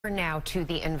Now to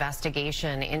the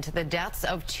investigation into the deaths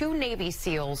of two Navy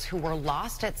SEALs who were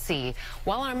lost at sea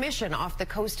while on a mission off the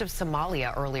coast of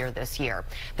Somalia earlier this year.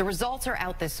 The results are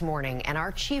out this morning, and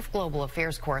our chief global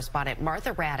affairs correspondent,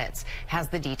 Martha Raddatz, has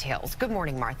the details. Good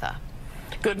morning, Martha.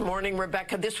 Good morning,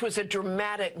 Rebecca. This was a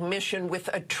dramatic mission with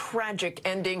a tragic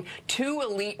ending. Two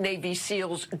elite Navy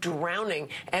SEALs drowning,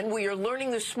 and we are learning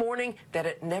this morning that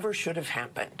it never should have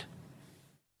happened.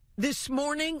 This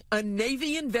morning, a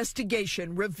Navy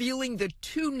investigation revealing the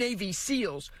two Navy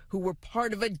SEALs who were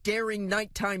part of a daring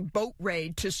nighttime boat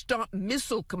raid to stop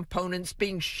missile components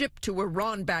being shipped to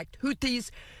Iran-backed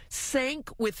Houthis sank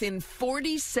within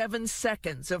 47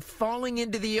 seconds of falling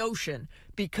into the ocean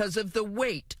because of the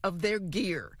weight of their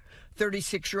gear.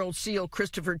 36-year-old SEAL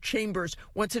Christopher Chambers,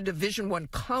 once a Division I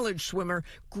college swimmer,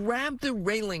 grabbed the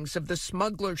railings of the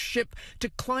smuggler's ship to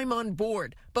climb on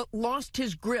board, but lost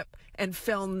his grip and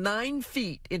fell 9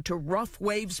 feet into rough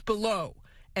waves below,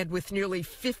 and with nearly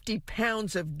 50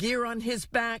 pounds of gear on his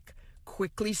back,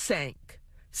 quickly sank.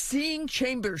 Seeing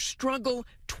Chambers struggle,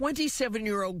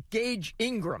 27-year-old Gage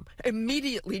Ingram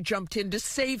immediately jumped in to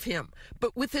save him,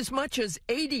 but with as much as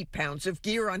 80 pounds of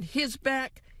gear on his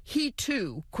back, he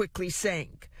too quickly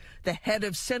sank. The head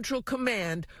of Central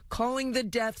Command calling the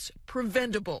deaths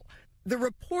preventable. The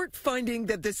report finding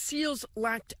that the SEALs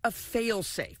lacked a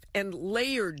fail-safe and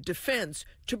layered defense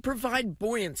to provide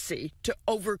buoyancy to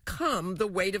overcome the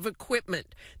weight of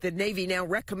equipment. The Navy now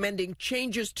recommending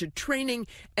changes to training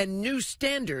and new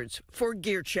standards for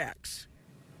gear checks.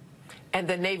 And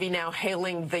the Navy now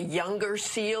hailing the younger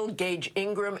SEAL, Gage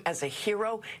Ingram, as a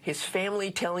hero. His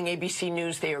family telling ABC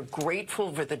News they are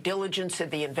grateful for the diligence of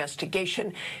the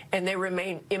investigation, and they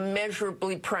remain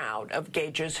immeasurably proud of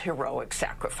Gage's heroic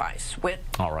sacrifice.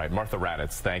 All right, Martha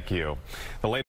Raddatz, thank you.